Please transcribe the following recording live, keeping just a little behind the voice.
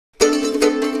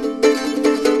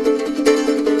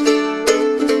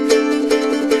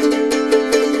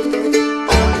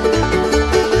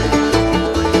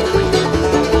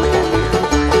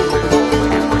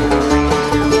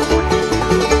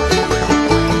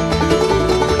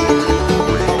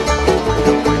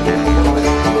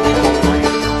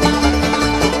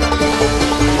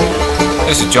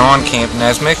This is John Camp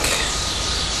Nesmic,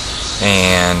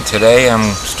 and today I'm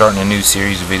starting a new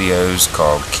series of videos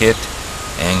called Kit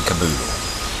and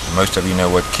Kaboodle. Most of you know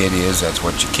what kit is, that's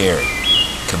what you carry.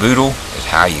 Kaboodle is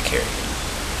how you carry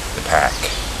it, the pack,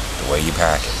 the way you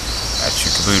pack it. That's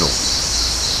your Kaboodle.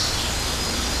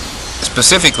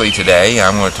 Specifically today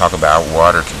I'm going to talk about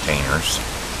water containers.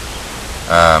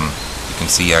 You can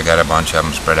see I got a bunch of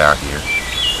them spread out here.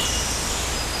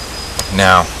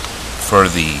 Now, for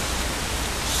the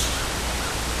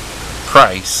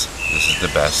price, this is the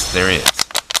best there is,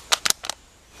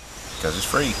 because it's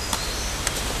free.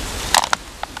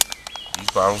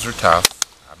 These bottles are tough.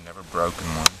 I've never broken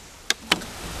one.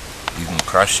 You can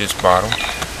crush this bottle,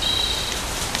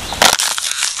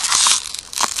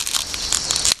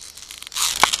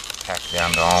 pack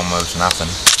down to almost nothing.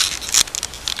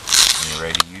 When you're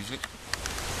ready to use it,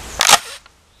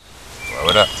 blow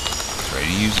it up. It's ready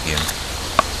to use again.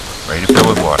 Ready to fill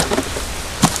with water.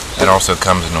 It also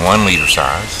comes in the 1 liter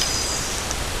size.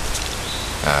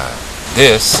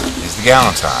 This is the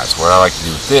gallon size. What I like to do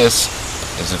with this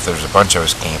is, if there's a bunch of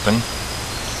us camping,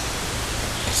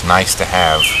 it's nice to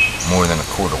have more than a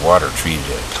quart of water treated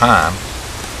at a time.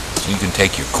 So you can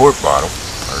take your quart bottle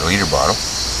or liter bottle,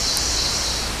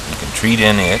 you can treat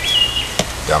in it,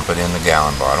 dump it in the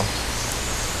gallon bottle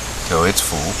till it's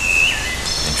full,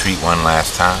 and treat one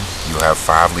last time. You'll have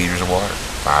 5 liters of water,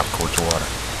 5 quarts of water.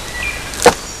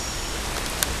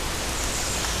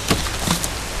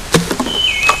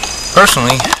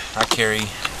 Personally, I carry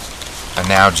a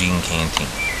Nalgene canteen.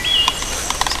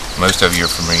 Most of you are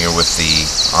familiar with the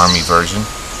Army version,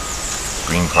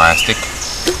 green plastic.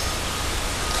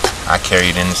 I carry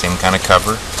it in the same kind of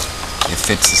cover. It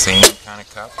fits the same kind of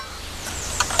cup,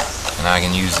 and I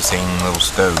can use the same little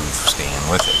stove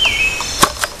stand with it.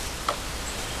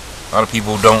 A lot of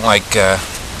people don't like the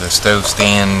stove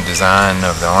stand design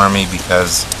of the Army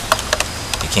because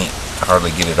you can't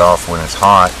hardly get it off when it's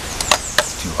hot.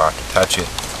 Too hot to touch it,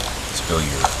 spill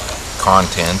your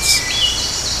contents.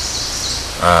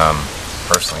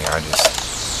 Personally, I just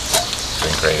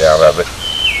drink right out of it.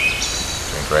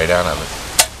 Drink right out of it.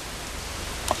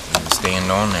 Leave the stand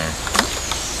on there.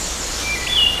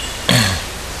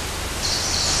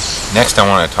 Next, I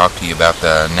want to talk to you about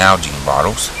the Nalgene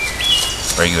bottles.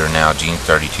 Regular Nalgene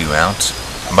 32 ounce.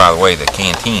 And by the way, the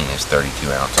canteen is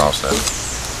 32 ounce also.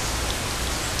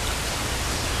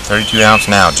 32 ounce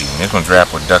Nalgene. This one's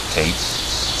wrapped with duct tape,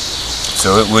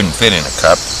 so it wouldn't fit in a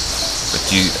cup.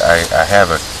 But I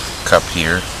have a cup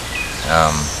here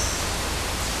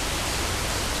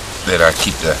that I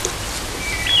keep the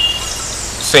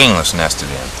stainless nested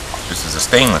in. This is a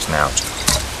stainless Nalgene.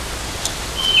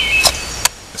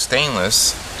 The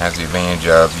stainless has the advantage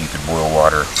of you could boil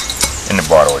water in the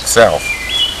bottle itself.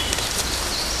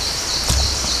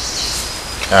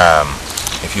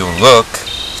 If you'll look,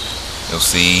 you'll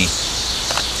see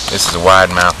this is a wide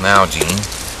mouth Nalgene.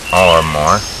 All of them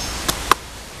are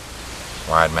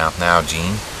wide mouth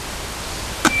Nalgene,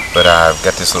 but I've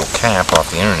got this little cap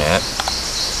off the internet,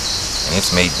 and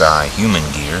it's made by Human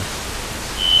Gear,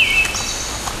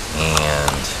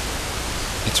 and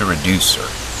it's a reducer.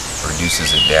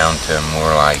 Reduces it down to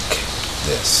more like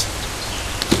this,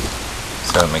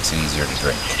 so it makes it easier to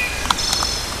drink.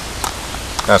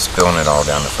 Not spilling it all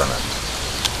down the front of it.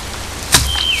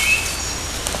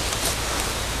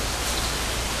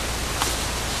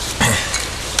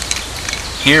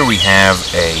 Here we have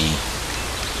a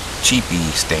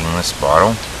cheapy stainless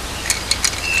bottle.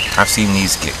 I've seen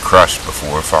these get crushed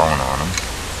before, falling on them.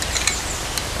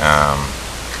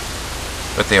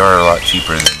 But they are a lot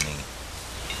cheaper than the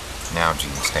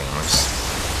Nalgene stainless.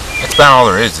 That's about all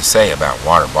there is to say about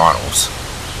water bottles.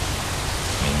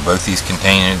 I mean, both these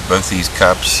containers, both these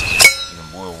cups, you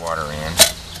can boil water in,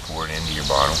 pour it into your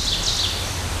bottle.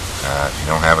 If you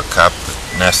don't have a cup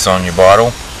that nests on your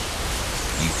bottle,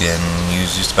 you can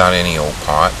use just about any old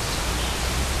pot.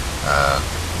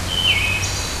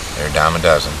 They're a dime a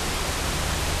dozen.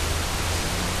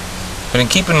 But in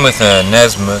keeping with a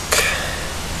Nesmic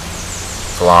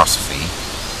philosophy,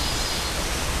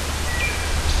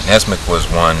 Nesmic was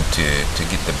one to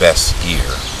get the best gear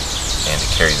and to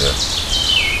carry the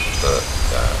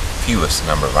fewest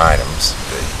number of items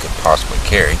that you could possibly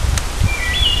carry.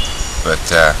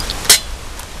 But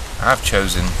I've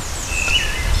chosen,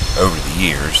 over the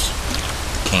years,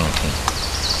 the canteen.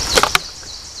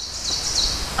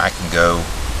 I can go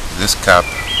this cup,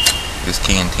 this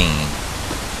canteen,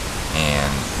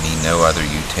 and need no other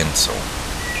utensil.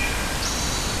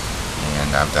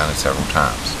 And I've done it several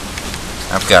times.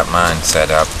 I've got mine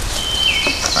set up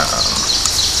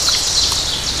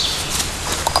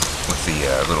with the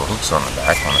little hooks on the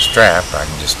back on a strap. I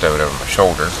can just throw it over my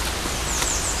shoulder.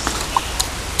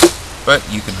 But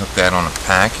you can hook that on a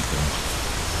pack. You can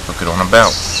hook it on a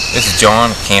belt. This is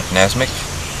John, Camp Nesmic.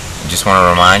 I just want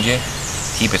to remind you,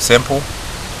 keep it simple,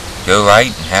 go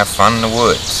light, and have fun in the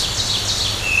woods.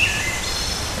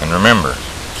 And remember,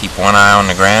 keep one eye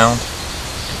on the ground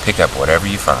and pick up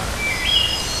whatever you find.